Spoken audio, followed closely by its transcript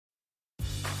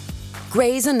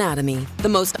Grey's Anatomy, the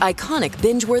most iconic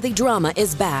binge-worthy drama,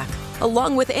 is back,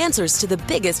 along with answers to the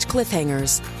biggest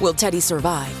cliffhangers. Will Teddy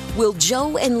survive? Will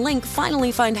Joe and Link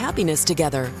finally find happiness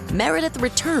together? Meredith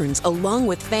returns along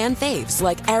with fan faves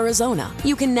like Arizona.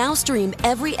 You can now stream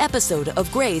every episode of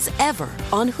Grey's ever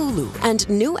on Hulu, and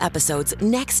new episodes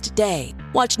next day.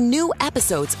 Watch new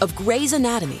episodes of Grey's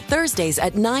Anatomy Thursdays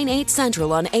at 9/8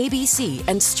 Central on ABC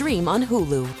and stream on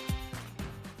Hulu.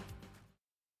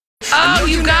 Oh,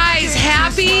 you guys,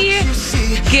 happy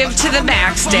Give to the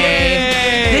Max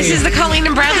Day. Yay. This is the Colleen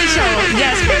and Bradley Show.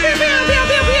 Yes. Pew, pew, pew,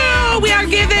 pew, pew. We are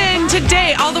giving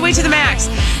today all the way to the max.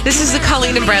 This is the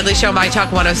Colleen and Bradley Show, My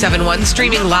Talk 1071,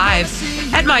 streaming live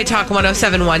at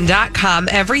MyTalk1071.com.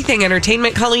 Everything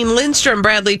Entertainment. Colleen Lindstrom,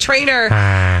 Bradley Trainer.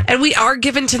 And we are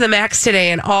giving to the max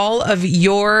today, and all of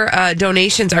your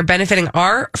donations are benefiting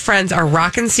our friends, our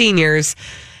rockin' seniors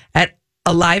at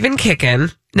Alive and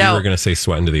Kickin'. Now, you were going to say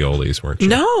sweating to the oldies, weren't you?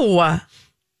 No,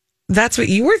 that's what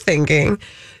you were thinking.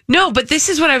 No, but this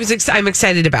is what I'm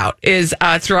excited about is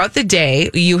throughout the day,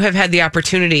 you have had the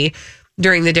opportunity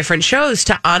during the different shows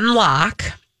to unlock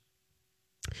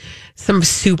some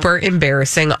super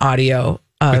embarrassing audio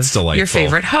of your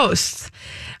favorite hosts.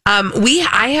 Have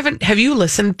you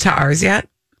listened to ours yet?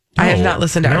 I have not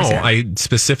listened to ours yet. I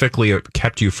specifically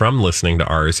kept you from listening to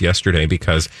ours yesterday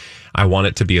because I want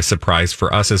it to be a surprise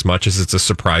for us as much as it's a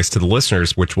surprise to the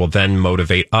listeners, which will then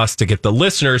motivate us to get the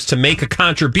listeners to make a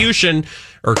contribution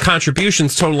or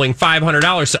contributions totaling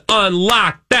 $500 to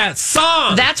unlock that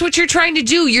song. That's what you're trying to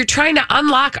do. You're trying to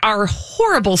unlock our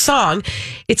horrible song.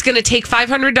 It's going to take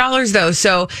 $500 though.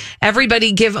 So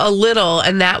everybody give a little,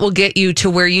 and that will get you to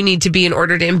where you need to be in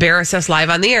order to embarrass us live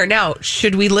on the air. Now,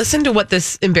 should we listen to what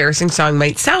this embarrassing song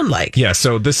might sound like? Yeah.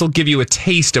 So this will give you a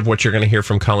taste of what you're going to hear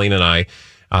from Colleen and I.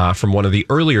 From one of the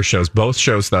earlier shows. Both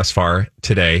shows thus far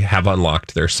today have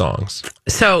unlocked their songs.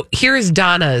 So here is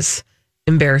Donna's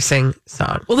embarrassing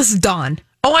song. Well, this is Dawn.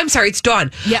 Oh, I'm sorry. It's Dawn.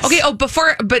 Yes. Okay.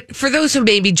 But for those who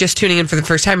may be just tuning in for the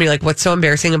first time, and you're like, what's so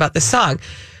embarrassing about this song?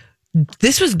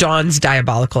 This was Dawn's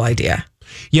diabolical idea.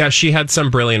 Yeah, she had some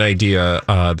brilliant idea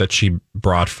that she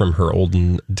brought from her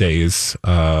olden days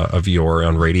of yore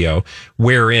on radio,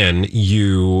 wherein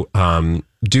you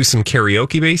do some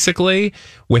karaoke basically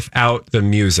without the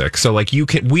music. So like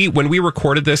when we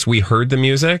recorded this, we heard the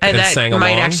music and that sang along.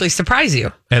 might actually surprise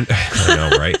you. And I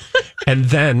know, right? And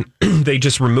then they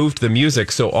just removed the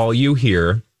music, so all you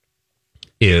hear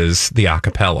is the a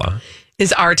cappella.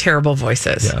 Is our terrible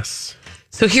voices. Yes.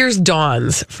 So here's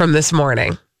Dawn's from this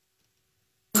morning.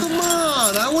 Come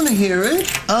on, I want to hear it.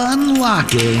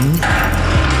 Unlocking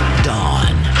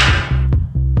Dawn.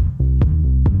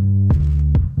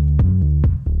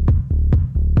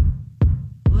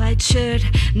 White shirt,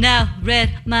 now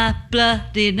red, my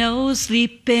bloody nose,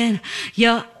 sleeping.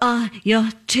 You're on your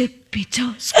tippy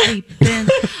toes, creeping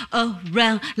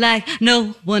around like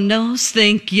no one knows.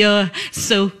 Think you're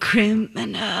so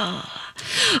criminal.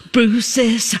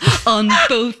 Bruises on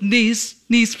both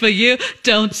knees for you.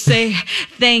 Don't say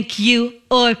thank you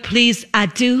or please. I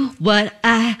do what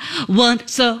I want.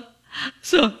 So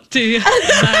do you.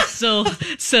 My soul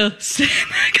so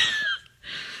cynical.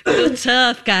 So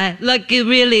tough guy, lucky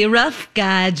really rough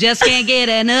guy, just can't get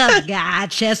enough guy,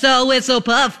 chest always so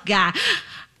puff guy.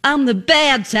 I'm the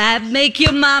bad type, make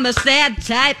your mama sad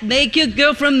type, make your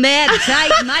girlfriend mad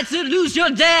type, might lose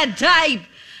your dad type.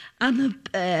 I'm the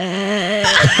bad.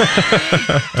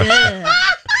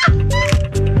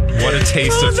 What a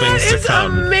taste of things to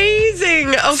come. Amazing.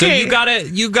 Okay. So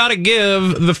you gotta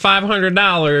give the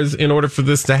 $500 in order for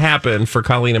this to happen for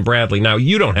Colleen and Bradley. Now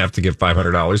you don't have to give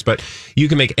 $500, but you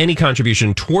can make any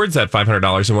contribution towards that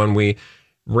 $500, and when we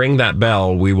ring that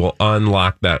bell, we will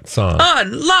unlock that song.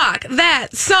 Unlock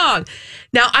that song.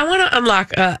 Now I want to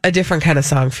unlock a different kind of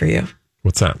song for you.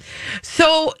 What's that?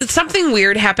 So something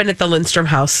weird happened at the Lindstrom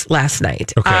house last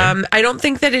night. Okay. I don't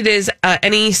think that it is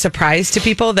any surprise to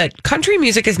people that country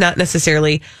music is not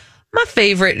necessarily my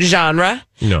favorite genre.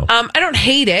 No. I don't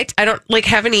hate it. I don't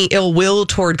have any ill will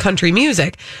toward country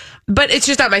music, but it's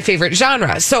just not my favorite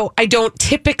genre. So I don't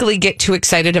typically get too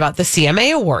excited about the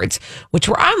CMA Awards, which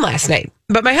were on last night.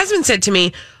 But my husband said to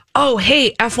me, "Oh,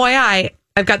 hey, FYI,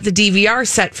 I've got the DVR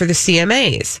set for the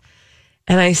CMAs."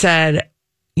 And I said,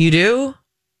 "You do?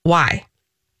 Why?"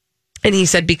 And he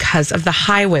said, "Because of the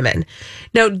Highwomen."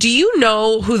 Now, do you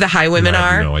know who the Highwomen I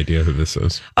are? have no idea who this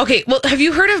is. Okay, well, have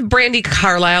you heard of Brandi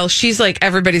Carlile? She's like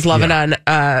everybody's loving on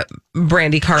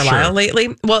Brandi Carlile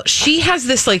lately. Well, she has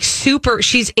this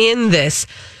she's in this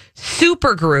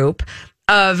super group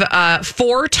of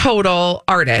 4 total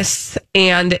artists,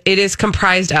 and it is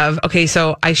comprised of, okay,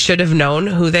 so I should have known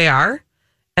who they are.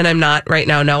 and I'm not right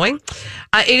now knowing.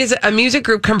 It is a music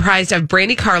group comprised of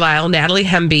Brandi Carlile, Natalie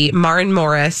Hemby, Maren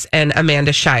Morris, and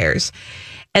Amanda Shires.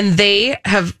 And they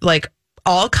have like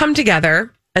all come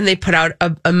together and they put out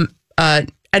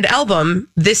an album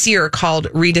this year called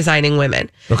Redesigning Women.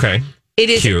 Okay. It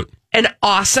is cute. An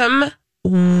awesome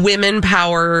women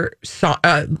power song.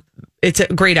 It's a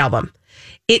great album.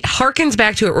 It harkens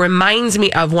back to, it reminds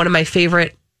me of one of my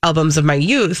favorite albums of my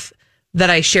youth that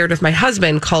I shared with my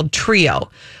husband called Trio,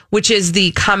 which is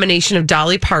the combination of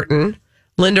Dolly Parton,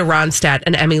 Linda Ronstadt,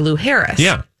 and Emmylou Harris.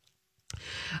 Yeah.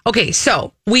 Okay,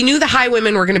 so we knew the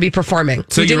Highwomen were going to be performing.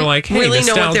 So you were like, hey, really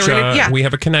know what they were nostalgia, gonna, we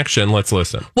have a connection. Let's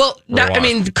listen. Well,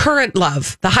 current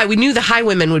love. We knew the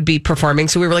Highwomen would be performing,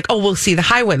 so we were like, oh, we'll see the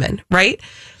Highwomen, right?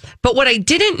 But what I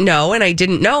didn't know, and I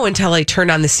didn't know until I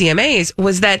turned on the CMAs,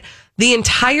 was that the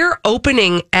entire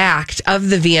opening act of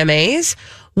the VMAs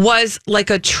was like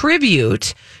a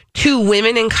tribute to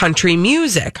women in country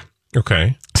music.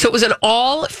 Okay. So it was an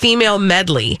all-female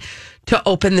medley to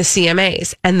open the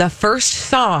CMAs. And the first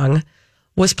song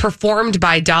was performed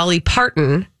by Dolly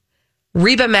Parton,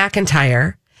 Reba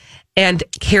McEntire, and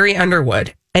Carrie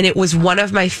Underwood. And it was one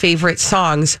of my favorite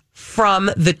songs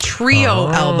from the Trio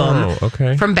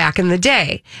album from back in the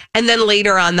day. And then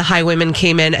later on, the Highwomen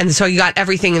came in. And so you got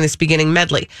everything in this beginning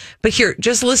medley. But here,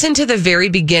 just listen to the very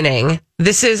beginning.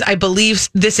 This is, I believe,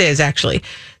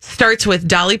 starts with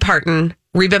Dolly Parton,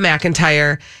 Reba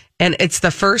McEntire, and it's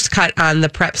the first cut on the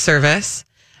prep service.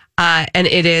 And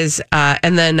it is,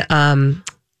 and then,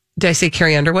 did I say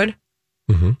Carrie Underwood?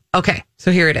 Mm-hmm. Okay,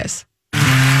 so here it is.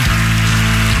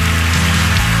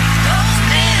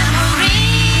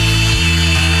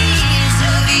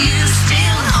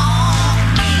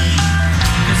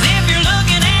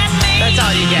 That's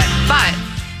all you get.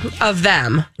 But of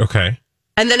them. Okay.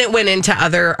 And then it went into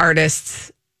other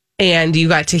artists and you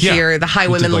got to hear the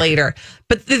Highwomen later.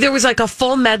 But there was like a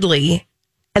full medley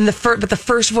and the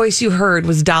first voice you heard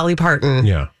was Dolly Parton.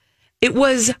 Yeah. It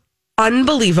was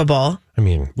unbelievable. I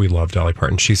mean, we love Dolly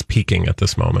Parton. She's peaking at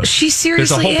this moment. She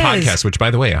seriously There's a whole podcast, which, by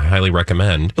the way, I highly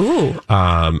recommend. Ooh.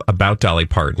 About Dolly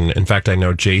Parton. In fact, I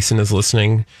know Jason is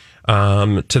listening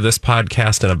to this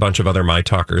podcast, and a bunch of other My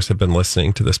Talkers have been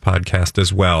listening to this podcast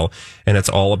as well. And it's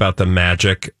all about the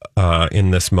magic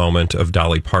in this moment of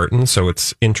Dolly Parton. So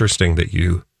it's interesting that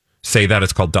you say that.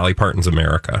 It's called Dolly Parton's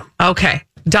America. Okay.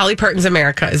 Dolly Parton's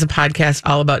America is a podcast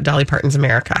all about Dolly Parton's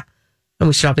America. And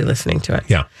we should all be listening to it.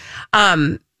 Yeah.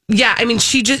 Yeah, I mean,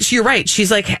 you're right.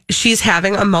 She's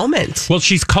having a moment. Well,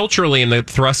 she's culturally, and the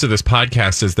thrust of this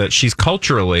podcast is that she's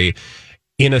culturally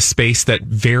in a space that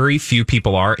very few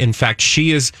people are. In fact,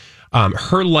 she is,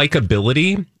 her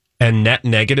likability and net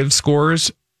negative scores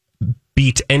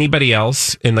beat anybody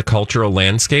else in the cultural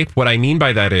landscape. What I mean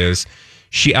by that is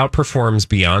she outperforms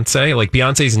Beyonce. Like,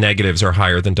 Beyonce's negatives are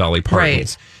higher than Dolly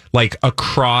Parton's. Right. Like,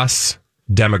 across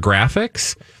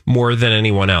demographics more than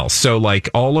anyone else. So like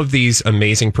all of these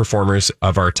amazing performers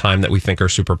of our time that we think are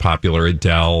super popular,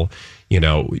 Adele,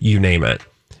 you name it.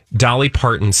 Dolly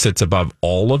Parton sits above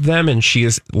all of them, and she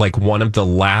is like one of the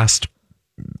last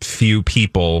few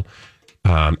people.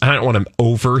 I don't want to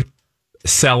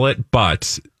oversell it,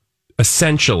 but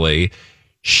essentially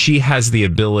she has the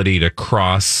ability to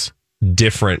cross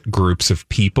different groups of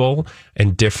people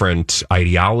and different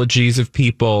ideologies of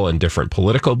people and different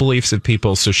political beliefs of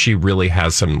people. So she really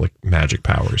has some like magic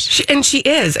powers. She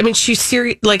is. I mean, she's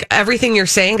serious. Like everything you're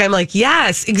saying, I'm like,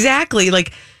 yes, exactly.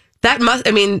 Like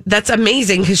that's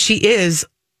amazing because she is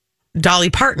Dolly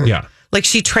Parton. Yeah. Like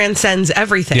she transcends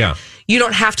everything. Yeah. You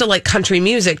don't have to like country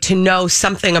music to know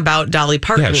something about Dolly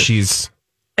Parton. Yeah,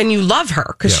 and you love her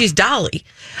because she's Dolly.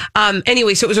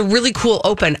 Anyway, so it was a really cool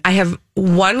open. I have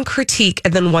one critique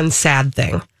and then one sad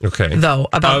thing. Okay. Though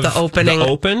about the opening. The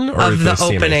open or of the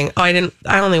CMA? Opening. Oh,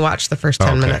 I only watched the first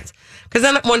 10 minutes. Because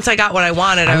then once I got what I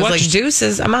wanted, I was like,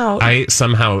 deuces, I'm out. I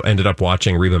somehow ended up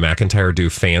watching Reba McEntire do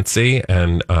Fancy,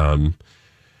 and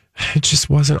it just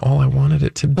wasn't all I wanted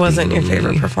it to be. Wasn't your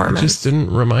favorite performance? It just didn't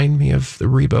remind me of the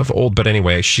Reba of old. But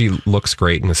anyway, she looks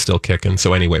great and is still kicking.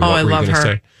 So anyway, what were you going to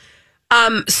say?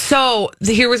 So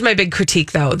here was my big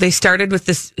critique, though. They started with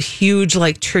this huge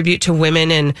like tribute to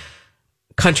women in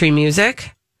country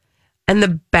music, and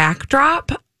the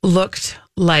backdrop looked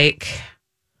like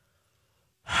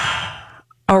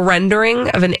a rendering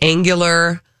of an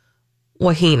angular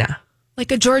wahina,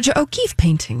 like a Georgia O'Keeffe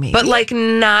painting, maybe, but like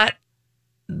not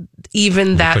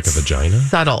even that like a vagina.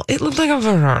 Subtle. It looked like a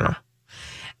vagina.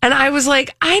 And I was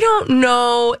like, I don't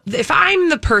know if I'm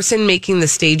the person making the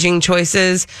staging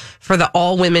choices for the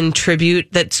all women tribute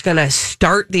that's going to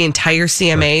start the entire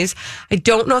CMAs. I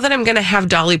don't know that I'm going to have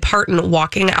Dolly Parton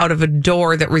walking out of a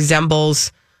door that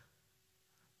resembles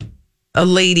a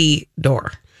lady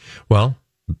door. Well,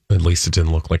 at least it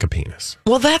didn't look like a penis.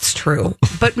 Well, that's true.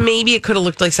 But maybe it could have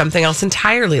looked like something else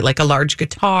entirely, like a large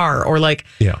guitar or like,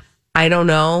 I don't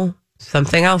know,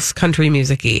 something else country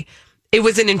music-y. It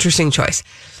was an interesting choice.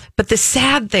 But the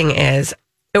sad thing is,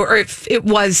 or if it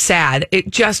was sad,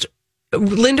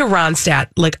 Linda Ronstadt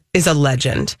is a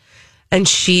legend, and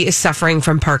she is suffering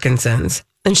from Parkinson's,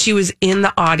 and she was in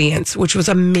the audience, which was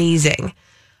amazing,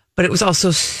 but it was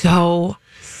also so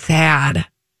sad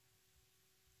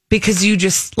because you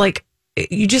just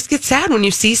get sad when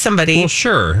you see somebody. Well,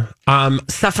 sure.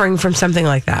 Suffering from something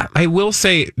like that. I will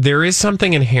say there is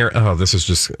something inherent. Oh, this is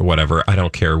just whatever. I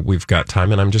don't care. We've got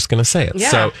time and I'm just going to say it. Yeah.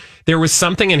 So there was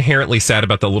something inherently sad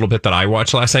about the little bit that I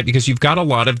watched last night because you've got a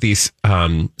lot of these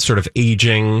sort of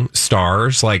aging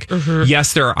stars. Like,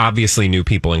 yes, there are obviously new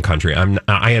people in country.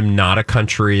 I am not a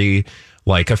country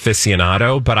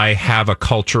aficionado, but I have a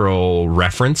cultural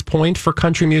reference point for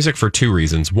country music for two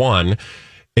reasons. One,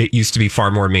 it used to be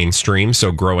far more mainstream.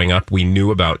 So growing up, we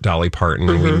knew about Dolly Parton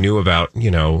and we knew about,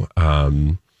 Linda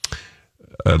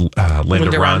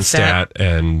Ronstadt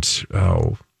and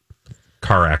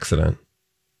car accident.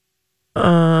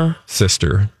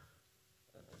 Sister.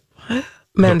 What?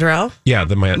 Mandrell?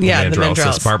 The Mandrell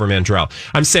sister, Barbara Mandrell.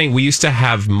 I'm saying we used to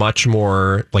have much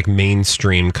more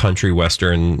mainstream country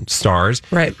western stars.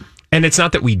 Right. And it's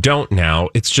not that we don't now.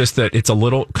 It's just that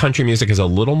country music is a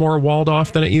little more walled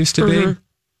off than it used to be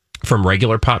from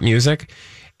regular pop music.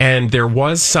 And there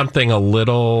was something a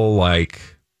little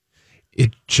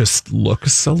it just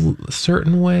looks a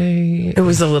certain way. It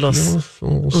was a little.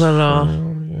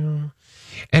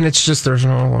 And it's just, there's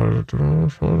no.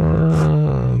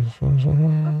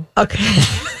 Okay.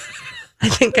 I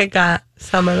think I got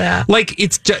some of that.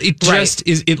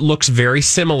 It looks very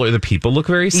similar. The people look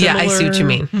very similar. Yeah, I see what you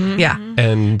mean. Yeah.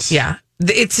 And yeah.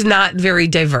 It's not very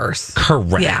diverse.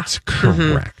 Correct. Yeah.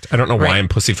 Correct. I don't know why I'm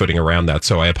pussyfooting around that,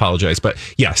 so I apologize. But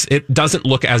yes, it doesn't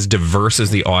look as diverse as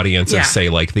the audience of, say,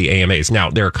 the AMAs. Now,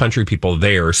 there are country people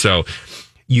there, so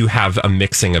you have a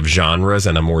mixing of genres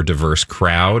and a more diverse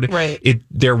crowd. Right.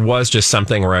 There was just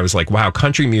something where I was like, wow,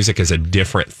 country music is a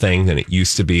different thing than it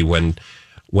used to be when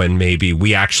maybe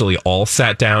we actually all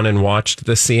sat down and watched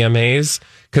the CMAs.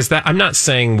 Because I'm not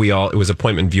saying it was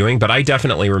appointment viewing, but I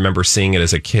definitely remember seeing it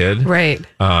as a kid. Right.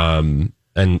 And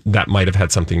that might have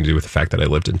had something to do with the fact that I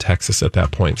lived in Texas at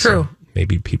that point. True. So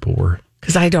maybe people were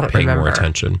because I don't paying remember more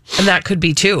attention. And that could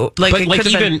be too. What's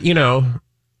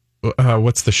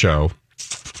the show?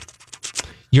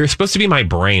 You're supposed to be my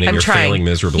brain, and you're failing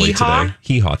miserably today.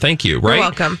 Hee-haw. Thank you. Right? You're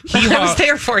welcome. I was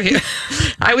there for you.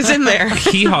 I was in there.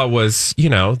 Hee-haw was,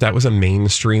 that was a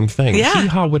mainstream thing. Yeah.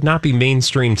 Hee-haw would not be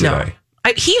mainstream today.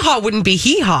 No. Hee-haw wouldn't be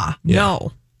hee-haw. Yeah.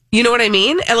 No. You know what I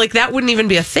mean? And that wouldn't even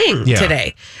be a thing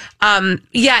today.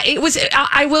 It was.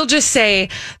 I will just say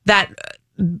that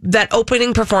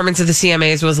opening performance of the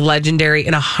CMAs was legendary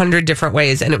in 100 different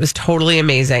ways, and it was totally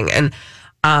amazing.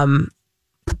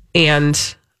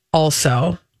 And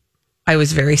also, I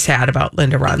was very sad about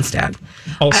Linda Ronstadt.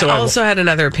 I also had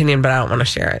another opinion, but I don't want to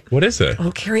share it. What is it?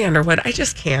 Oh, Carrie Underwood. I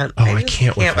just can't. I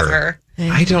can't with her.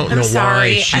 I don't know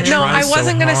sorry. why. She I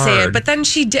wasn't going to say it, but then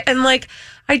she did. And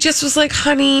I just was like,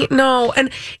 honey, no. And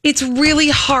it's really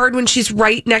hard when she's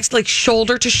right next,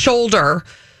 shoulder to shoulder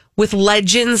with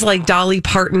legends like Dolly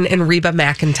Parton and Reba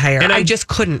McEntire. And I just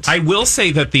couldn't. I will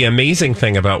say that the amazing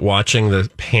thing about watching the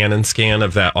pan and scan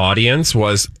of that audience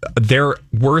was there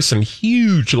were some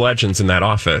huge legends in that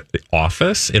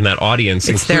office in that audience.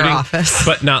 It's their office.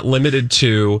 But not limited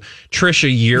to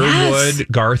Trisha Yearwood,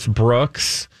 Garth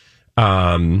Brooks,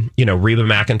 Reba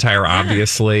McEntire,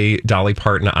 obviously, Dolly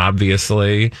Parton,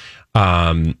 obviously.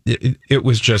 It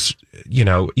was just,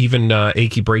 even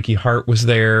Achy Breaky Heart was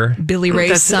there. Billy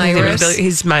Ray Cyrus.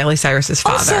 He's Miley Cyrus's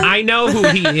father. Also, I know who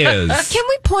he is. Can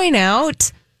we point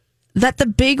out that the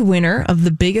big winner of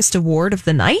the biggest award of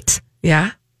the night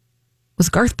was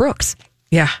Garth Brooks?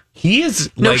 Yeah. He is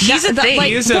he's a thing.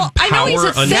 He is a power I know he's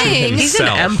a unto thing. He's an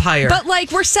himself. empire. But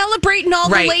we're celebrating all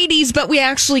the ladies, but we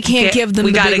actually can't give them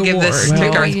the big award. We got to give this to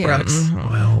Garth Brooks.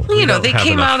 Well, they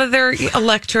came out of their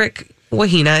electric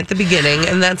Wahina at the beginning,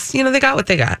 and that's, they got what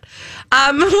they got.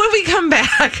 When we come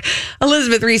back,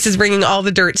 Elizabeth Reese is bringing all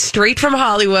the dirt straight from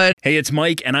Hollywood. Hey, it's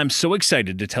Mike, and I'm so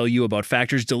excited to tell you about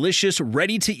Factor's delicious,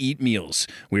 ready-to-eat meals.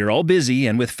 We are all busy,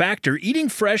 and with Factor, eating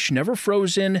fresh, never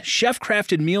frozen,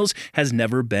 chef-crafted meals has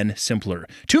never been simpler.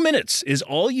 2 minutes is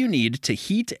all you need to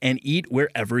heat and eat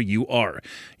wherever you are.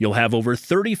 You'll have over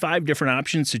 35 different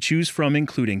options to choose from,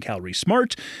 including Calorie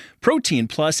Smart, Protein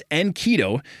Plus, and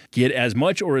Keto. Get as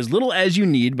much or as little as you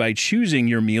need by choosing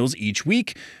your meals each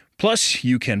week. Plus,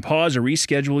 you can pause or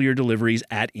reschedule your deliveries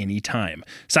at any time.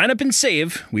 Sign up and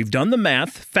save. We've done the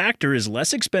math. Factor is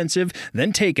less expensive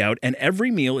than takeout, and every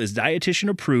meal is dietitian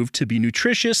approved to be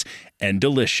nutritious and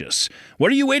delicious.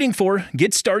 What are you waiting for?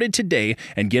 Get started today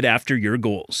and get after your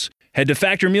goals. Head to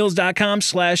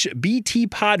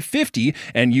factormeals.com/BTPod50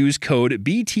 and use code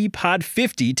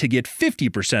BTPod50 to get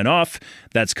 50% off.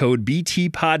 That's code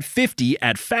BTPod50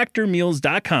 at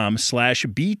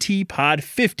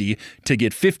factormeals.com/BTPod50 to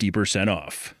get 50%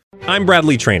 off. I'm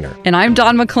Bradley Trainer. And I'm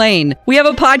Don McClain. We have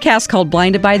a podcast called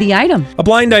Blinded by the Item. A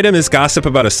blind item is gossip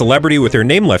about a celebrity with their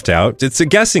name left out. It's a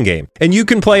guessing game, and you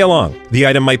can play along. The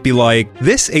item might be like,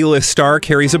 this A-list star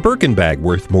carries a Birkin bag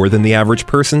worth more than the average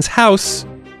person's house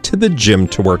to the gym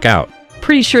to work out.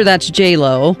 Pretty sure that's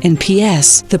J-Lo. And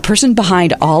P.S. the person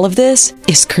behind all of this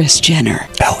is Kris Jenner,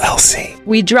 LLC.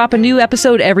 We drop a new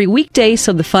episode every weekday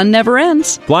so the fun never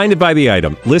ends. Blinded by the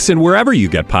Item. Listen wherever you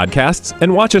get podcasts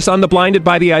and watch us on the Blinded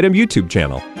by the Item YouTube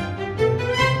channel.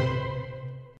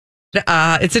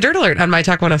 It's a Dirt Alert on My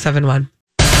Talk 107.1.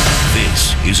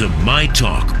 This is a My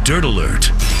Talk Dirt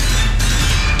Alert.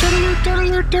 Dirt alert, dirt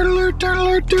alert, dirt alert, dirt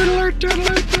alert, dirt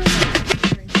alert, dirt alert.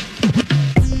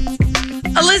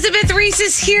 Elizabeth Reese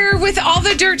is here with all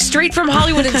the dirt straight from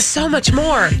Hollywood and so much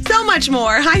more. So much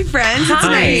more. Hi, friends. It's Hi.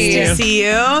 nice to see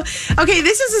you. Okay,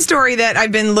 this is a story that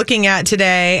I've been looking at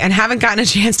today and haven't gotten a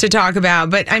chance to talk about.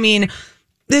 But I mean,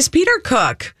 this Peter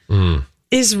Cook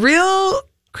is real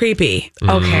creepy.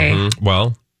 Okay.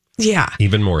 Well, Yeah.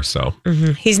 even more so.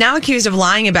 He's now accused of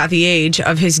lying about the age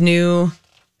of his new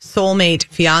soulmate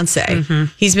fiance.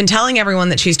 He's been telling everyone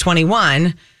that she's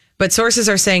 21. But sources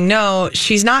are saying, no,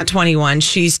 she's not 21.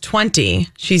 She's 20.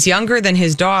 She's younger than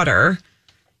his daughter.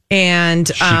 And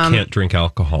She can't drink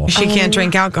alcohol she can't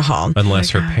drink alcohol.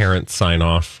 unless her parents sign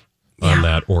off on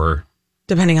that, or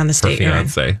Depending on the her state you're in.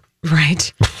 fiance.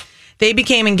 Right. They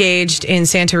became engaged in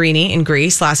Santorini in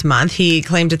Greece last month. He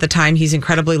claimed at the time he's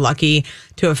incredibly lucky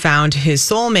to have found his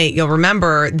soulmate. You'll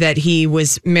remember that he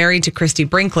was married to Christy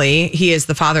Brinkley. He is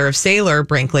the father of Sailor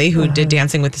Brinkley, who did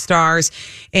Dancing with the Stars.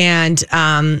 And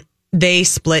they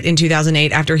split in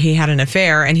 2008 after he had an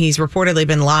affair. And he's reportedly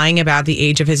been lying about the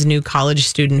age of his new college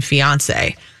student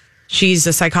fiance. She's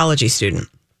a psychology student.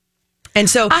 And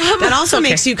so that also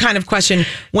makes you kind of question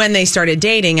when they started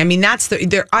dating. I mean, that's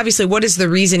obviously, what is the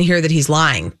reason here that he's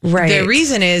lying? Right. The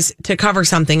reason is to cover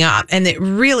something up. And it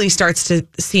really starts to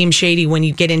seem shady when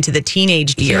you get into the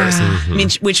teenage years. I mean,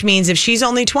 which means if she's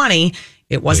only 20,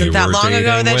 it wasn't They that were long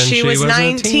ago dating that when she was a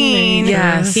 19. teenager.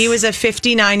 Yes. He was a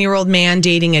 59-year-old man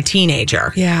dating a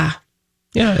teenager. Yeah.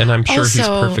 Yeah, and I'm sure he's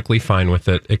Also- perfectly fine with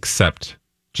it, except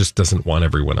just doesn't want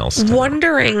everyone else to know.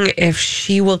 Wondering if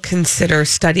she will consider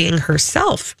studying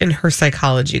herself in her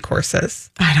psychology courses.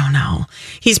 I don't know.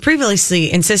 He's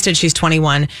previously insisted she's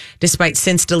 21, despite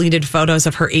since deleted photos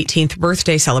of her 18th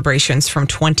birthday celebrations from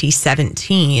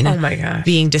 2017 Oh my gosh.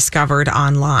 being discovered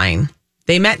online.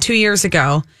 They met 2 years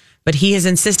ago, but he has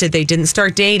insisted they didn't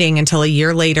start dating until a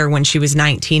year later when she was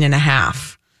 19 and a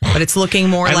half. But it's looking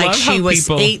more I like love how she was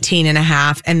people- 18 and a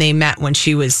half and they met when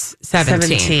she was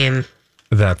 17.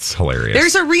 That's hilarious.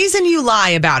 There's a reason you lie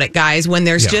about it, guys, when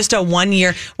there's just a 1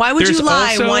 year. Why would There's you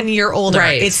lie also- 1 year older?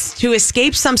 Right. It's to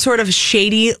escape some sort of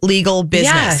shady legal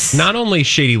business. Yes. Not only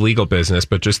shady legal business,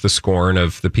 but just the scorn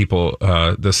of the people,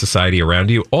 the society around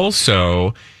you.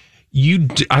 Also,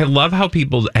 I love how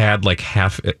people add like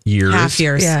half years. Half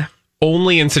years. Yeah.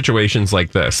 Only in situations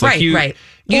like this. Like Right.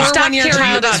 You Or stop when your you're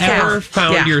child about is to four. ever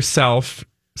found Yeah. yourself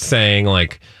saying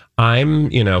like, I'm,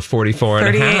 44 and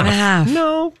 38 and a half.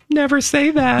 No, never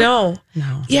say that. No.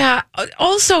 Yeah.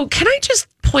 Also, can I just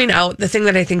point out the thing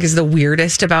that I think is the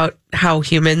weirdest about how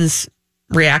humans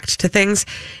react to things?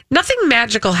 Nothing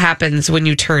magical happens when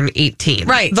you turn 18.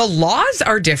 Right. The laws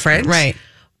are different. Right.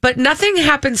 But nothing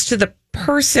happens to the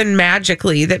person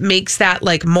magically that makes that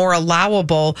like more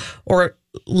allowable or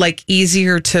like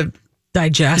easier to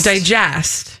digest.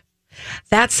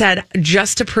 That said,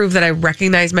 just to prove that I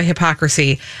recognize my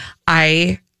hypocrisy,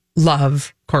 I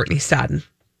love Courtney Stodden,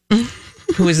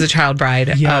 who is the child bride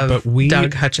of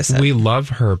Doug Hutchison. We love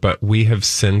her, but we have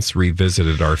since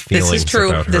revisited our feelings This is true.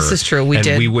 about her. This is true. We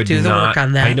did do the work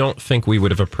on that. I don't think we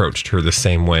would have approached her the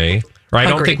same way. Or I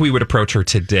don't Agreed. think we would approach her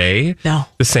today No.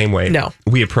 the same way No.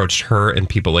 we approached her and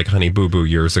people like Honey Boo Boo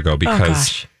years ago because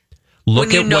gosh. look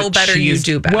When you at know what better, you she's-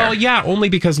 do better. Well, yeah, only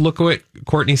because look what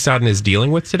Courtney Stodden is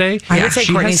dealing with today. I would say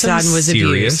She Courtney has some Stodden was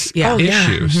serious abused. Yeah.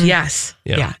 issues. Yes.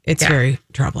 Yeah, it's very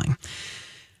troubling.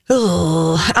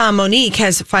 Monique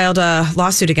has filed a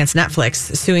lawsuit against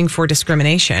Netflix, suing for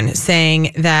discrimination,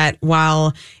 saying that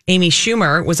while Amy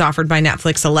Schumer was offered by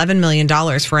Netflix $11 million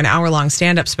for an hour-long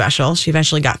stand-up special, she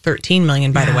eventually got $13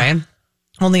 million, by the way,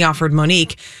 only offered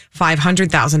Monique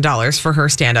 $500,000 for her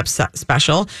stand-up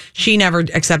special. She never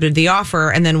accepted the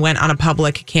offer and then went on a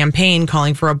public campaign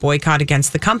calling for a boycott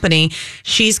against the company.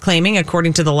 She's claiming,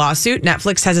 according to the lawsuit,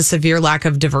 Netflix has a severe lack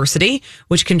of diversity,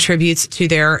 which contributes to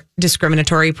their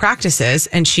discriminatory practices.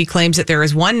 And she claims that there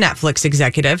is one Netflix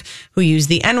executive who used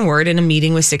the N-word in a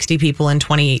meeting with 60 people in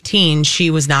 2018. She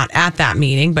was not at that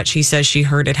meeting, but she says she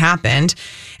heard it happened.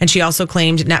 And she also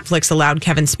claimed Netflix allowed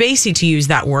Kevin Spacey to use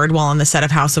that word while on the set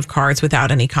of House of Cards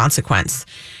without any consequence.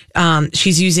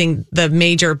 She's using the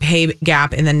major pay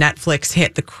gap in the Netflix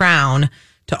hit The Crown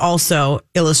to also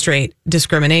illustrate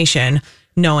discrimination,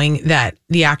 knowing that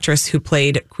the actress who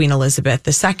played Queen Elizabeth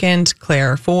II,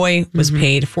 Claire Foy, was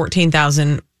paid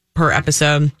 $14,000 per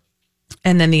episode.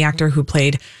 And then the actor who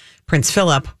played Prince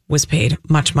Philip was paid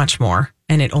much, much more.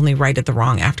 And it only righted the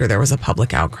wrong after there was a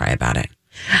public outcry about it.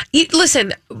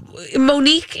 Listen,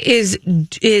 Monique is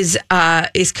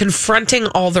confronting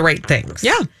all the right things.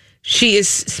 Yeah. She is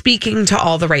speaking to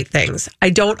all the right things. I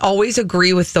don't always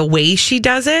agree with the way she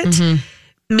does it.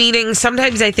 Meaning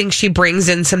sometimes I think she brings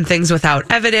in some things without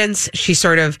evidence. She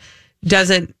sort of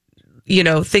doesn't,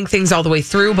 think things all the way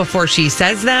through before she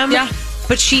says them. Yeah.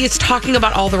 But she is talking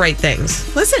about all the right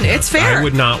things. Listen, it's fair. I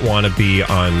would not want to be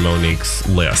on Monique's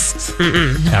list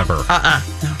ever. No,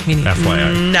 me neither.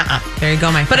 FYI. Nah. There you go,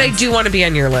 my friend. But I do want to be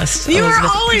on your list. You Elizabeth.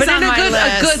 are always but on in my list.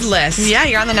 a good list. Yeah,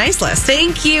 you're on the nice list.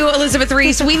 Thank you, Elizabeth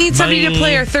Reese. We need somebody to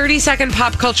play our 30-second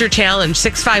pop culture challenge.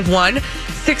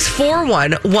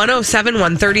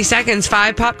 651-641-1071. 30 seconds,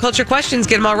 5 pop culture questions.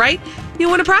 Get them all right. You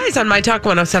win a prize on My Talk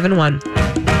 1071.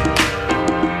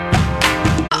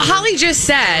 Holly just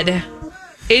said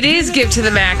it is Give to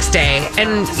the Max Day.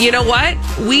 And you know what?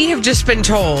 We have just been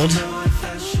told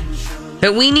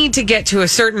that we need to get to a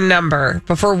certain number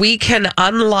before we can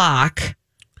unlock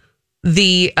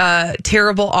the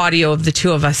terrible audio of the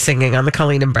two of us singing on the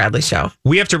Colleen and Bradley show.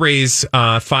 We have to raise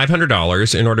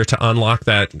 $500 in order to unlock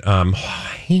that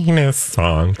heinous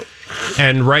song.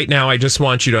 And right now, I just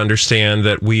want you to understand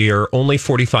that we are only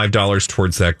 $45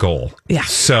 towards that goal. Yeah.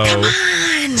 So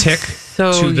tick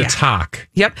to the talk.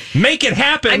 Yep. Make it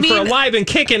happen for Alive and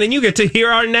Kicking, and you get to hear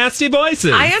our nasty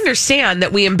voices. I understand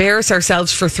that we embarrass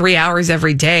ourselves for 3 hours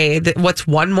every day. What's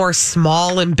one more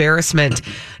small embarrassment?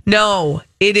 No,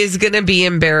 it is going to be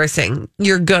embarrassing.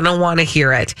 You're going to want to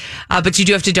hear it. But you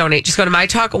do have to donate. Just go to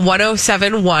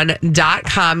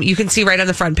mytalk1071.com. You can see right on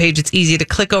the front page. It's easy to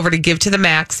click over to Give to the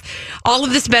Max. All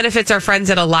of this benefits our friends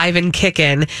at Alive and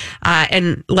Kickin'.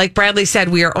 And like Bradley said,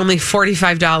 we are only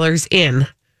 $45 in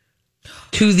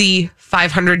to the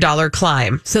 $500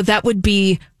 climb. So that would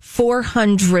be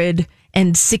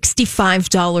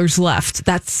 $465 left.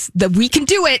 We can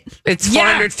do it. It's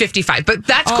 455, but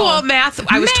that's cool math.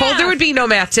 I was told there would be no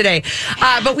math today,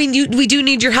 but we do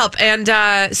need your help,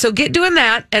 and so get doing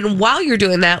that. And while you're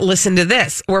doing that, listen to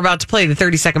this. We're about to play the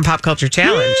 30-second pop culture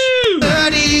challenge.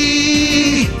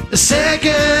 30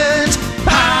 seconds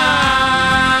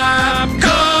pop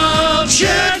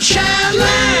culture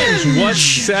challenge. What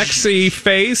sexy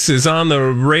face is on the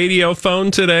radio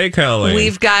phone today, Kelly?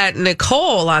 We've got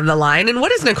Nicole on the line. And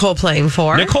what is Nicole playing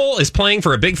for? Nicole is playing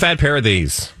for a big fat pair of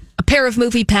these. A pair of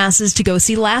movie passes to go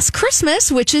see Last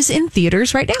Christmas, which is in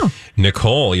theaters right now.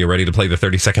 Nicole, you ready to play the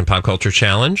 30-second pop culture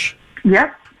challenge?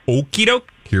 Yep. Okie doke.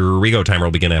 Here we go. Timer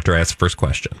will begin after I ask the first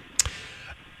question.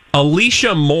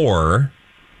 Alicia Moore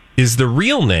is the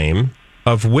real name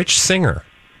of which singer?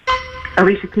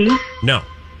 Alicia Keys? No.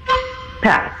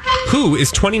 Pass. Who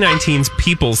is 2019's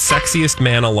People's Sexiest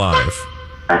Man Alive?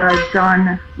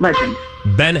 John Legend.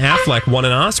 Ben Affleck won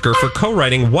an Oscar for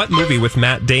co-writing what movie with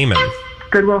Matt Damon?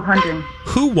 Good Will Hunting.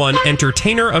 Who won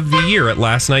Entertainer of the Year at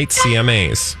last night's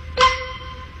CMAs?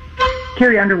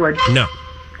 Carrie Underwood. No.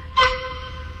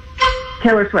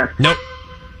 Taylor Swift. Nope.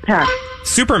 Pass.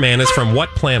 Superman is from what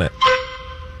planet?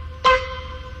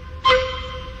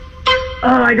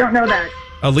 Oh, I don't know that.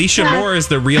 Alicia Moore is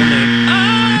the real name.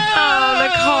 Oh,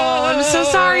 Nicole, I'm so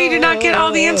sorry you did not get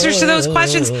all the answers to those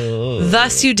questions.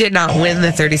 Thus, you did not win the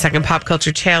 30-second pop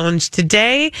culture challenge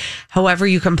today. However,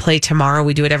 you can play tomorrow.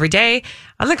 We do it every day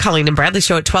on the Colleen and Bradley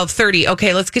show at 12:30.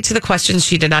 Okay, let's get to the questions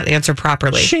she did not answer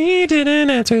properly. She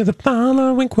didn't answer the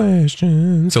following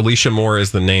questions. Alicia Moore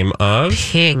is the name of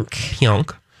Pink.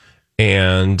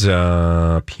 And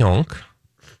Pionk.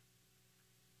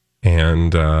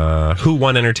 And who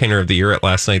won Entertainer of the Year at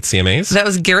last night's CMAs? That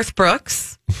was Gareth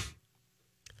Brooks.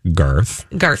 Garth.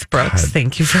 Garth Brooks. God.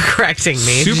 Thank you for correcting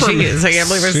me. Jeez, I can't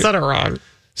believe I said it wrong.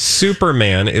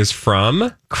 Superman is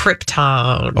from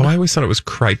Krypton. Oh, I always thought it was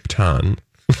Krypton.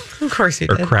 Of course you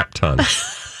or did. Crapton.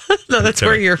 No, that's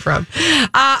where you're from. Rude.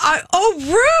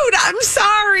 I'm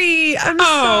sorry. I'm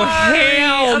sorry.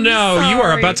 Hell no. I'm You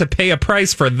are sorry. about to pay a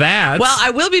price for that. Well,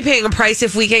 I will be paying a price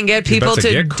if we can get You're people about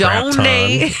to to get crapped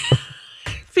donate.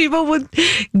 People would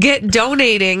get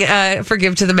donating for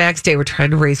Give to the Max Day. We're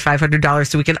trying to raise $500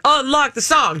 so we can unlock the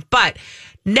song. But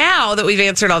now that we've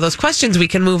answered all those questions, we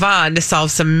can move on to solve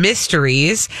some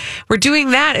mysteries. We're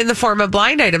doing that in the form of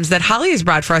blind items that Holly has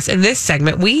brought for us in this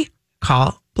segment we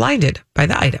call Blinded by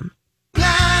the Item.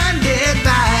 Blinded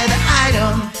by the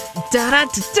item. Da da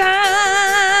da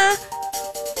da.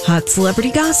 Hot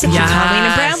celebrity gossip with Colleen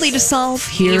and Bradley to solve.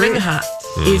 Here Even hot.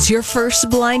 is your first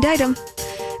blind item.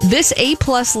 This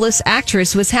A-plus list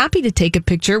actress was happy to take a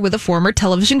picture with a former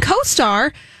television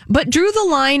co-star, but drew the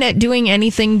line at doing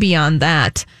anything beyond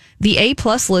that. The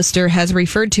A-plus lister has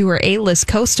referred to her A-list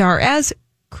co-star as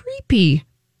creepy.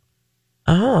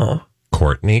 Oh.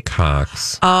 Courtney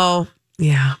Cox. Oh,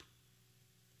 yeah.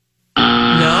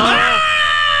 No.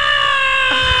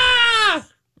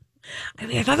 I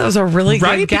mean, I thought that was a really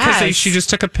good guess. Because she just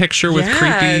took a picture with Yes.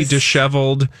 creepy,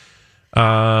 disheveled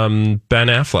Ben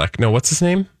Affleck. No, what's his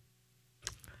name?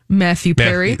 Matthew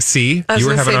Perry. See, I was you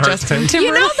were gonna having say a hard Justin time.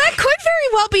 You know, that could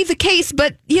very well be the case,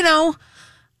 but,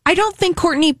 I don't think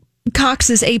Courtney Cox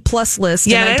is A-plus list,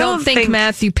 Yeah, and I I don't don't think think-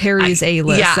 Matthew Perry is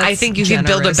A-list. Yeah, I That's think you could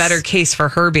build a generous. better case for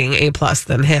her being A-plus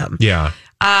than him. Yeah,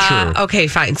 true. Okay,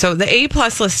 fine. So the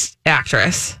A-plus list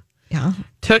actress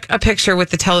took a picture with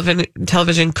the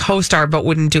television co-star, but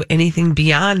wouldn't do anything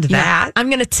beyond that. I'm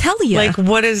going to tell you. Like,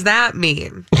 what does that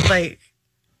mean? Like,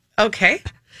 okay.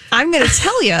 I'm going to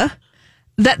tell you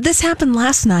that this happened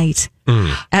last night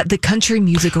at the Country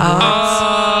Music Awards.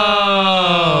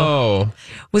 Oh.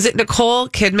 Was it Nicole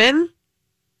Kidman?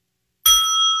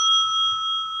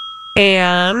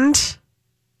 And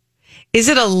is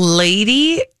it a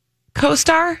lady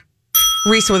co-star?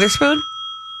 Reese Witherspoon?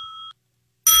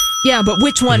 Yeah, but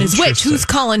which one is which? Interesting. Who's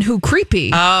calling who creepy?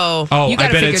 Oh, You I gotta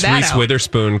bet figure it's that Reese out.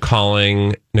 Witherspoon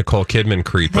calling Nicole Kidman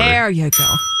creeper. There you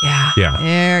go. yeah. Yeah.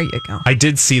 There you go. I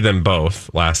did see them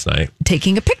both last night.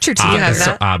 Taking a picture to you. have It's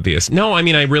so that? obvious. No, I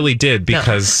mean, I really did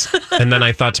because, and then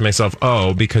I thought to myself,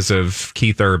 because of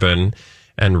Keith Urban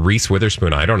and Reese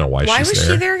Witherspoon. I don't know why, Why she's was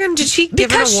there. she there again? Did she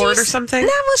give an award or she's- something? No,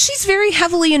 well, she's very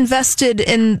heavily invested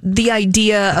in the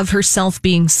idea of herself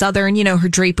being Southern, her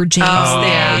Draper James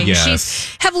thing. yes.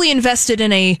 She's heavily invested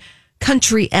in a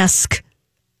country-esque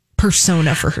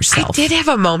persona for I herself. did have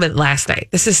a moment last night.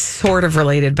 This is sort of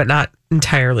related, but not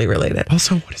entirely related.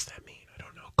 Also, what does that mean? I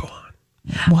don't know. Go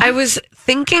on. I was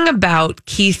thinking about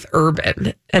Keith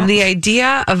Urban and the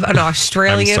idea of an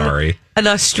Australian, I'm sorry. an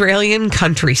Australian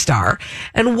country star.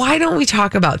 And why don't we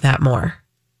talk about that more?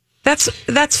 That's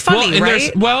funny, and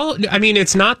right? I mean,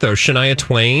 it's not though. Shania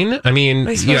Twain. I mean,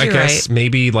 I suppose I you're guess right.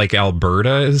 maybe like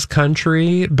Alberta is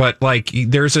country, but like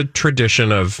there's a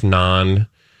tradition of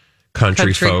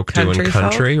non-country folk doing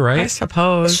country, folk? I right?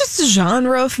 suppose. It's just a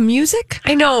genre of music.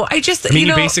 I know. I mean,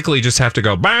 you basically just have to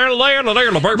go. Well,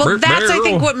 that's I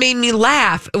think what made me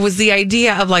laugh was the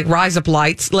idea of like Rise Up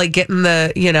Lights, like getting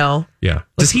the Yeah.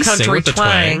 Does he sing country with the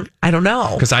twang? I don't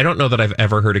know Because I don't know that I've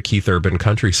ever heard a Keith Urban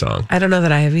country song. I don't know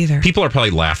that I have either. People are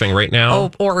probably laughing right now.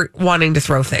 Oh, or wanting to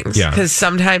throw things. Yeah. Because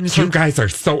sometimes You guys are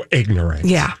so ignorant.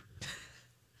 yeah.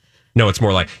 No, it's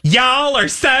more like, y'all are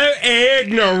so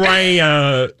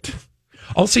ignorant.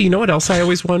 Also, you know what else I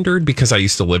always wondered? Because I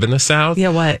used to live in the South. Yeah,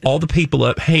 what? All the people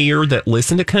up here that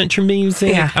listen to country music.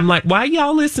 Yeah. I'm like, why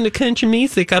y'all listen to country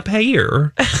music up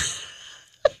here?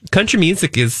 Country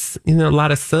music is, a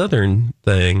lot of Southern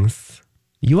things.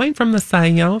 You ain't from the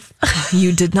South.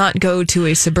 You did not go to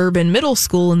a suburban middle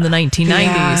school in the 1990s.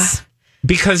 Yeah.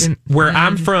 Because where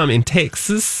I'm from in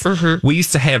Texas, we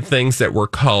used to have things that were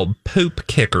called poop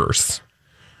kickers.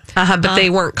 But they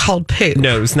weren't called poop.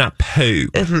 No, it's not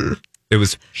poop. It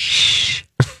was shh.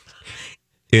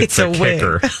 It's a wig.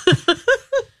 kicker.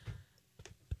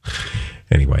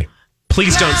 Anyway,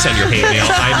 please don't send your hate mail.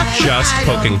 I'm just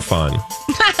poking fun.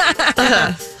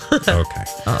 Okay.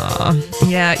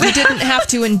 Yeah, you didn't have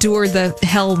to endure the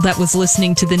hell that was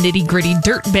listening to the Nitty Gritty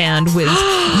Dirt Band with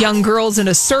young girls in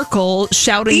a circle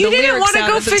shouting You the didn't lyrics want to out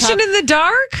go at the fishing top. in the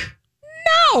dark?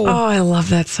 No. Oh, I love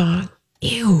that song.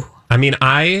 Ew. I mean,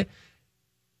 I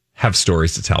have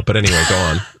stories to tell, but anyway, go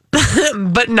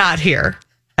on. But not here.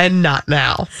 And not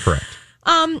now. Correct.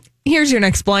 Here's your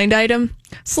next blind item.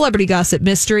 Celebrity gossip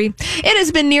mystery. It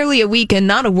has been nearly a week and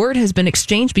not a word has been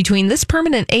exchanged between this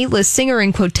permanent A-list singer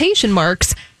in quotation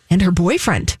marks and her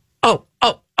boyfriend. Oh.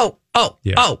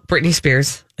 Britney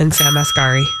Spears and Sam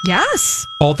Asghari. Yes.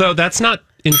 Although that's not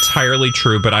entirely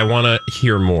true, but I want to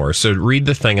hear more. So read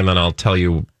the thing and then I'll tell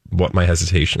you what my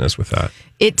hesitation is with that.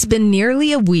 It's been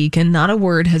nearly a week and not a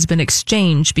word has been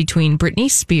exchanged between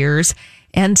Britney Spears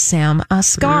and Sam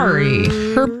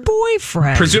Asghari, her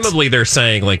boyfriend. Presumably they're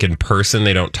saying like in person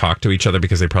they don't talk to each other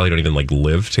because they probably don't even like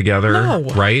live together,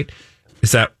 right?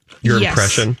 Is that your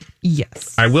impression?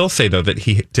 Yes. I will say though that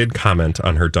he did comment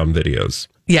on her dumb videos.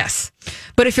 Yes.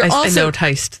 But if you're also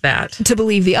noticed that to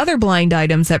believe the other blind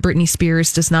items that Britney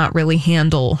Spears does not really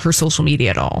handle her social media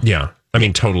at all. Yeah. I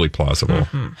mean, totally plausible.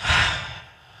 Mm-hmm.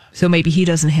 So maybe he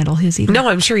doesn't handle his either. No,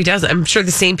 I'm sure he doesn't. I'm sure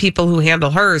the same people who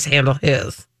handle hers handle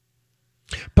his.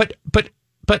 But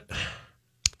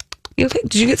you okay?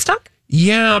 Did you get stuck?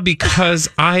 Yeah, because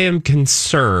I am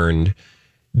concerned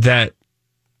that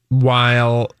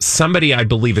while somebody I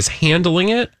believe is handling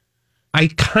it, I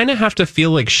kind of have to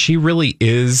feel like she really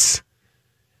is.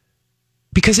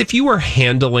 Because if you were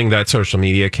handling that social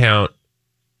media account,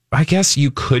 I guess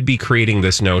you could be creating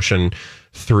this notion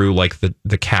through like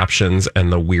the captions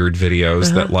and the weird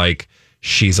videos that like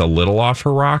she's a little off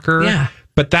her rocker. Yeah.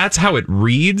 But that's how it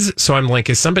reads. So I'm like,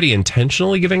 is somebody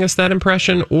intentionally giving us that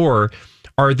impression, or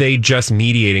are they just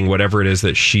mediating whatever it is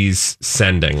that she's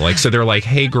sending? Like, so they're like,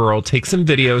 hey girl, take some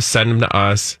videos, send them to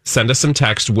us, send us some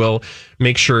text. We'll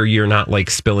make sure you're not like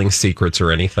spilling secrets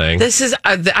or anything. This is,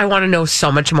 I want to know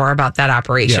so much more about that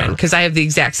operation because I have the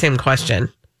exact same question.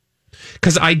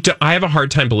 Because I have a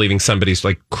hard time believing somebody's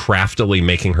like craftily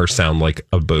making her sound like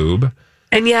a boob.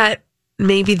 And yet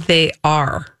maybe they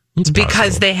are. It's because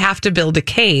possible. they have to build a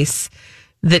case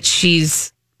that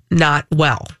she's not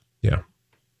well. Yeah.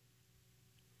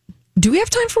 Do we have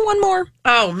time for one more?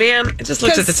 Oh man, I just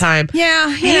looked at the time.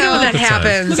 Yeah, you know that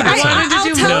happens.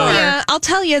 I'll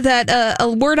tell you that a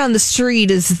word on the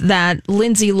street is that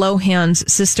Lindsay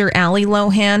Lohan's sister, Allie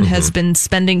Lohan, has been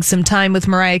spending some time with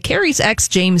Mariah Carey's ex,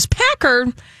 James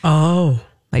Packard. Oh.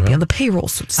 Might be on the payroll.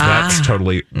 So That's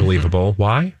totally believable.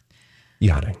 Why?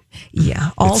 Yachting.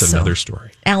 Yeah. Also, it's another story.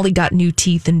 Allie got new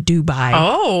teeth in Dubai.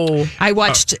 Oh. I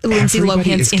watched Lindsay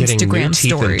Lohan's Instagram new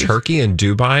teeth story. in Turkey and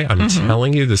Dubai. I'm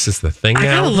telling you, this is the thing now. I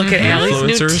gotta look at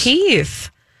Allie's new teeth.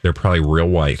 They're probably real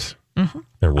white.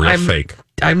 They're real fake.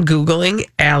 I'm Googling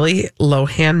Allie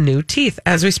Lohan new teeth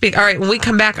as we speak. All right, when we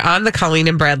come back on the Colleen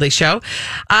and Bradley show,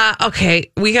 okay,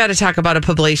 we got to talk about a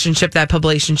publicationship. That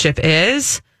publicationship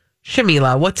is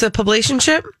Shamila. What's a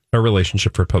publicationship? A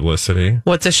relationship for publicity.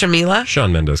 What's a Shamila?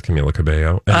 Shawn Mendes, Camila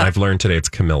Cabello. And I've learned today it's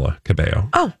Camila Cabello.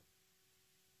 Oh,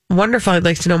 wonderful. I'd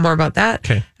like to know more about that.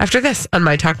 Okay. After this on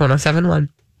My Talk 107.1.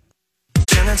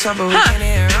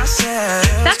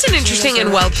 That's an interesting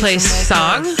and well-placed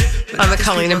song on the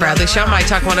Colleen and Bradley show, My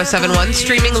Talk 107.1,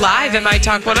 streaming live at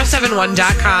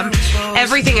MyTalk1071.com.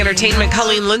 Everything Entertainment,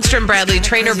 Colleen Lindstrom, Bradley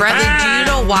Trainer. Bradley, do you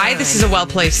know why this is a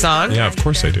well-placed song? Yeah, of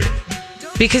course I do.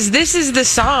 Because this is the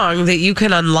song that you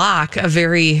can unlock a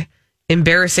very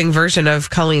embarrassing version of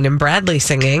Colleen and Bradley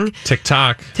singing.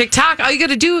 TikTok. All you got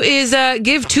to do is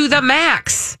give to the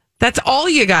max. That's all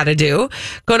you got to do.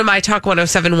 Go to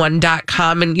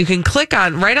mytalk1071.com and you can click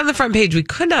on, right on the front page, we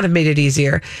could not have made it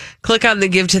easier. Click on the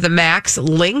Give to the Max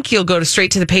link. You'll go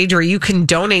straight to the page where you can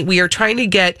donate. We are trying to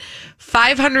get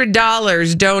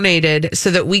 $500 donated so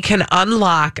that we can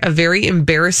unlock a very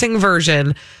embarrassing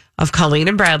version of Colleen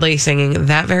and Bradley singing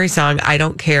that very song, I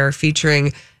Don't Care,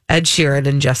 featuring Ed Sheeran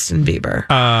and Justin Bieber.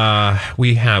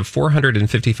 We have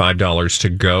 $455 to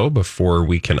go before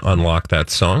we can unlock that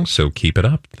song, so keep it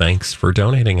up. Thanks for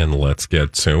donating, and let's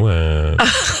get to it.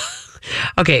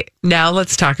 Okay, now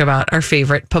let's talk about our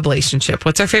favorite publicationship.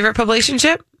 What's our favorite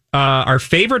publicationship? Our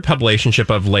favorite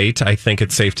publicationship of late, I think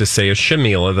it's safe to say, is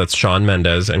Shamila. That's Shawn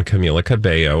Mendes and Camila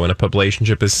Cabello. And a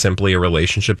publicationship is simply a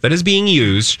relationship that is being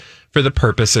used for the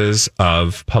purposes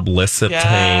of publicity.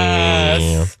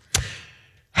 Yes.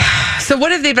 So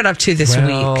what have they been up to this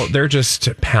week? They're just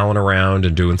palling around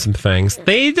and doing some things.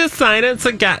 They decided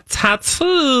to get tattoos.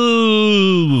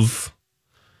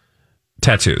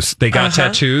 They got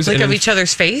tattoos. Like of each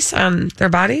other's face on their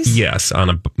bodies? Yes,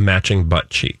 on matching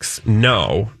butt cheeks.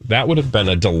 No, that would have been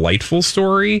a delightful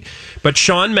story. But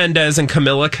Shawn Mendes and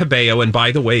Camila Cabello, and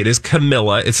by the way, it is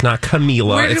Camila. It's not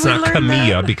Camila. It's not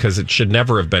Camilla, because it should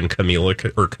never have been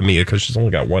Camila or Camilla, because she's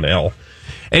only got one L.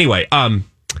 Anyway,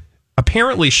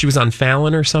 apparently she was on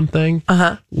Fallon or something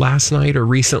last night or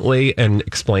recently and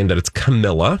explained that it's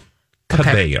Camila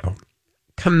Cabello.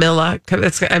 Camila, I'm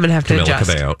going to have to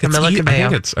adjust. Cabello. Camila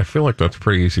Cabello. I feel like that's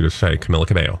pretty easy to say, Camila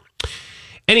Cabello.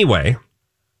 Anyway,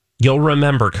 You'll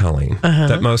remember, Colleen,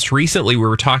 that most recently we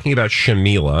were talking about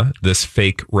Shamila, this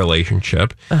fake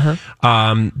relationship,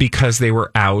 because they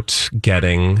were out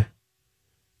getting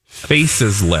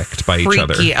faces licked by each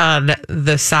other. Freaky on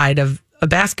the side of a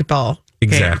basketball game.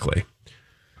 Exactly.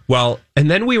 Well, and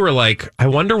then we were like, I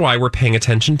wonder why we're paying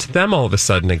attention to them all of a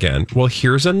sudden again. Well,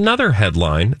 here's another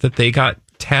headline that they got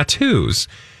tattoos.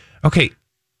 Okay,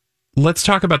 let's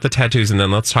talk about the tattoos and then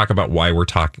let's talk about why we're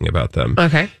talking about them.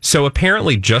 Okay. So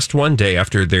apparently just one day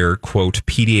after their, quote,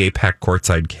 PDA packed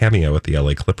courtside cameo at the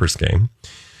LA Clippers game,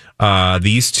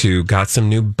 these two got some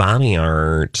new body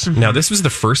art. Now, this was the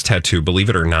first tattoo, believe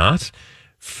it or not,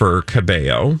 for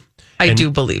Cabello. I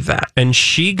do believe that. And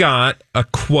she got a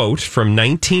quote from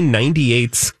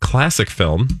 1998's classic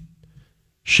film,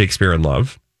 Shakespeare in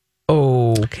Love.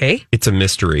 Okay. It's a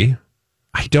mystery.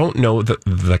 I don't know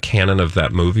the canon of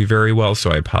that movie very well, so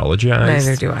I apologize.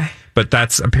 Neither do I. But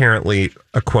that's apparently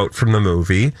a quote from the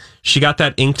movie. She got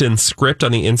that inked in script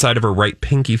on the inside of her right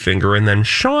pinky finger. And then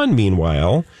Sean,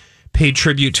 meanwhile, paid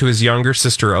tribute to his younger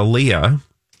sister, Aaliyah,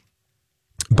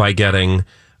 by getting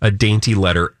a dainty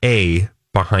letter A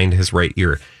behind his right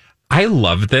ear. I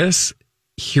love this.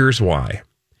 Here's why.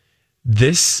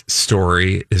 This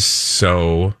story is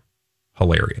so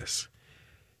hilarious.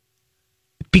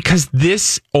 Because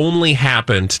this only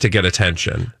happened to get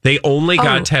attention. They only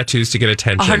got tattoos to get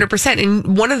attention. 100%.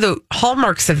 And one of the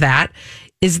hallmarks of that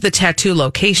is the tattoo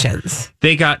locations.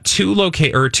 They got two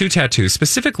tattoos,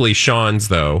 specifically Sean's,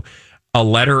 though, a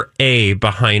letter A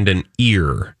behind an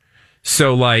ear.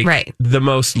 So, like, the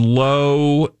most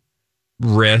low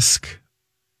risk,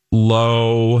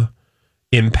 low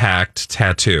impact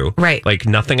tattoo. Right. Like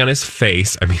nothing on his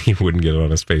face. I mean, he wouldn't get it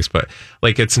on his face, but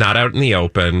like it's not out in the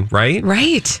open, right?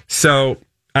 Right. So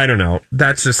I don't know.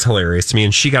 That's just hilarious to me.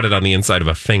 And she got it on the inside of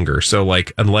a finger. So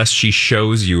like, unless she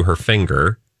shows you her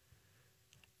finger.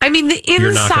 I mean, the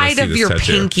inside of your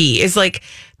tattoo. pinky is like,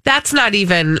 that's not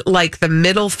even like the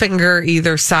middle finger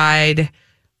either side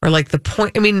or like the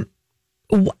point. I mean,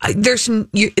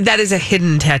 that is a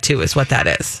hidden tattoo is what that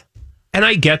is. And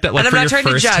I get that, like, and I'm for not your trying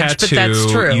first to judge, tattoo, but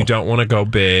that's true. You don't want to go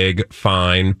big,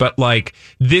 fine. But, like,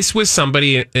 this was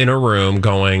somebody in a room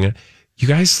going, you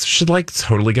guys should, like,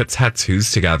 totally get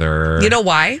tattoos together. You know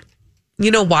why? You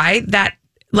know why? That,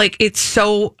 like, it's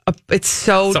so tiny.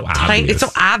 Obvious. It's so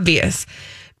obvious.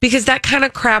 Because that kind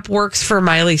of crap works for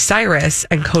Miley Cyrus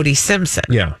and Cody Simpson.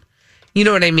 Yeah. You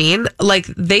know what I mean? Like,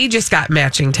 they just got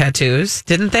matching tattoos,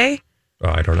 didn't they? Oh,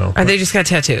 I don't know. Or they just got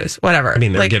tattoos, whatever. I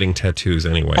mean, they're like, getting tattoos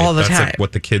anyway. all the That's time. like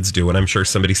what the kids do. And I'm sure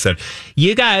somebody said,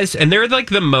 you guys, and they're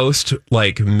like the most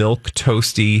like milk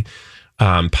toasty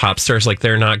pop stars. Like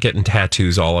they're not getting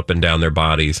tattoos all up and down their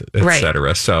bodies,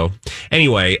 etc. So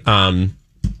anyway, although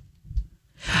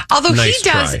nice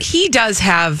he does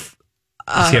have.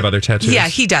 Does he have other tattoos? Yeah,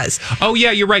 he does. Oh,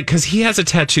 yeah, you're right. Because he has a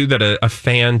tattoo that a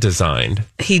fan designed.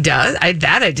 He does? I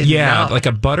didn't know. Yeah, like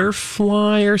a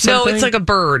butterfly or something. No, it's like a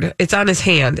bird. It's on his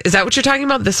hand. Is that what you're talking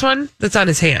about? This one? That's on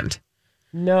his hand.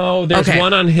 No, there's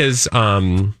one on his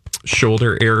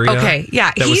shoulder area. Okay,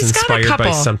 yeah. That He's was inspired got a couple.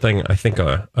 by something I think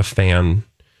a fan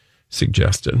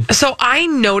suggested. So I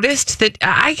noticed that,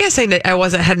 I guess I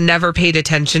had never paid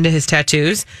attention to his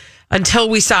tattoos until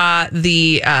we saw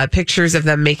the pictures of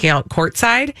them making out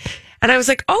courtside. And I was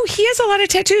like, oh, he has a lot of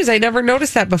tattoos. I never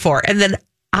noticed that before. And then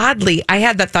oddly, I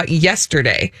had that thought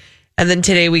yesterday. And then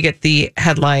today we get the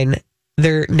headline,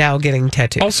 they're now getting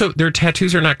tattoos. Also, their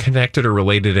tattoos are not connected or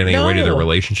related in any way to their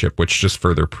relationship, which just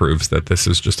further proves that this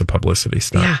is just a publicity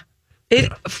stunt. Yeah,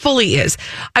 it fully is.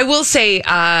 I will say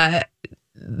that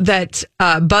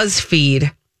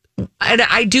BuzzFeed, and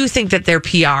I do think that their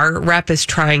PR rep is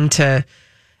trying to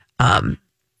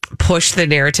push the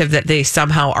narrative that they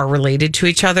somehow are related to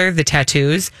each other, the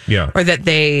tattoos, or that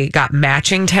they got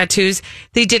matching tattoos.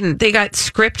 They didn't. They got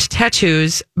script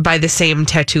tattoos by the same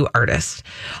tattoo artist.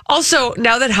 Also,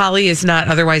 now that Holly is not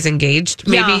otherwise engaged,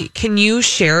 maybe can you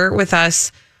share with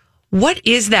us, what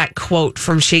is that quote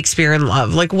from Shakespeare in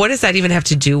Love? Like, what does that even have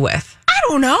to do with? I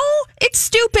don't know. It's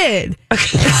stupid. Oh,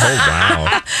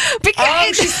 wow.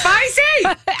 Because she's spicy.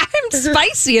 I'm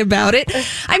spicy about it.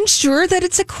 I'm sure that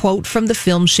it's a quote from the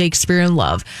film Shakespeare in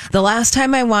Love. The last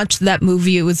time I watched that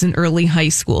movie, it was in early high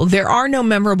school. There are no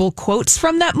memorable quotes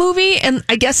from that movie, and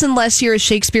I guess unless you're a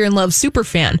Shakespeare in Love super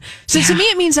fan. So to me,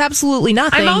 it means absolutely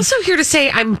nothing. I'm also here to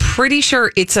say I'm pretty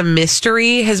sure It's a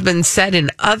Mystery has been said in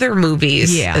other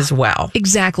movies as well.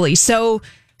 Exactly. So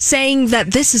saying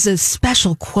that this is a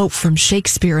special quote from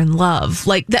Shakespeare in Love,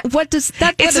 like that, what does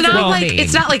that? It's not like mean?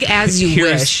 It's not like As You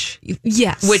Wish.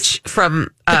 Yes, which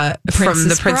from the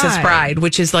Princess Bride,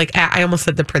 which is like I almost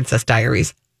said the Princess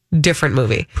Diaries. different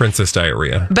movie. Princess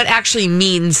Diarrhea. But actually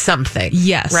means something.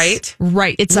 Yes. Right?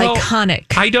 Right. It's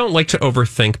iconic. I don't like to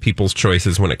overthink people's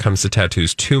choices when it comes to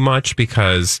tattoos too much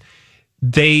because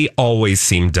they always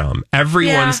seem dumb.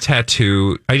 Everyone's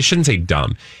tattoo, I shouldn't say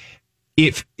dumb.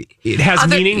 If it has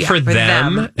meaning for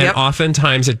them. And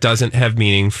oftentimes it doesn't have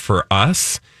meaning for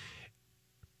us.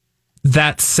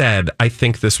 That said, I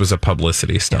think this was a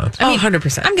publicity stunt. I mean,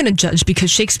 100%. I'm going to judge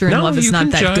because Shakespeare in Love is not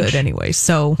that good anyway.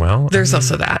 So, well, there's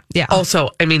also that. Yeah. Also,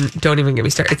 I mean, don't even get me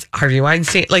started. It's Harvey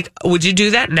Weinstein. Like, would you do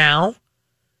that now?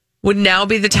 Would now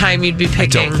be the time you'd be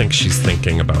picking? I don't think she's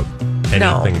thinking about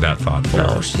anything that thoughtful.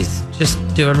 No, she's just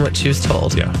doing what she was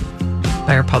told. Yeah.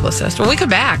 By her publicist. When we come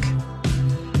back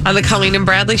on the Colleen and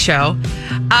Bradley show,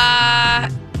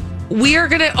 we're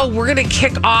gonna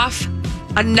kick off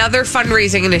another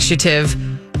fundraising initiative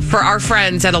for our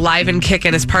friends at Alive and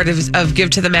Kickin' as part of Give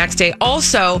to the Max Day.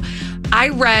 Also, I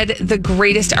read the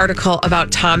greatest article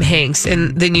about Tom Hanks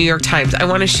in the New York Times. I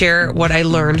want to share what I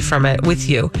learned from it with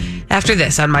you after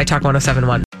this on My Talk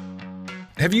 107.1.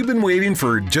 Have you been waiting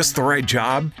for just the right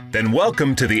job? Then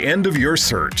welcome to the end of your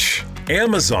search.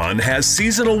 Amazon has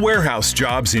seasonal warehouse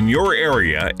jobs in your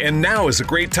area, and now is a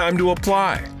great time to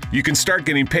apply. You can start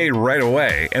getting paid right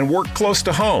away and work close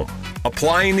to home.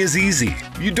 Applying is easy.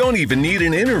 You don't even need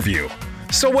an interview.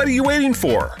 So what are you waiting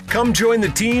for? Come join the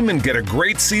team and get a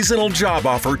great seasonal job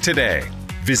offer today.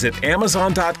 Visit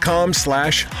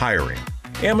Amazon.com/hiring.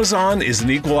 Amazon is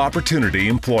an equal opportunity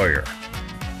employer.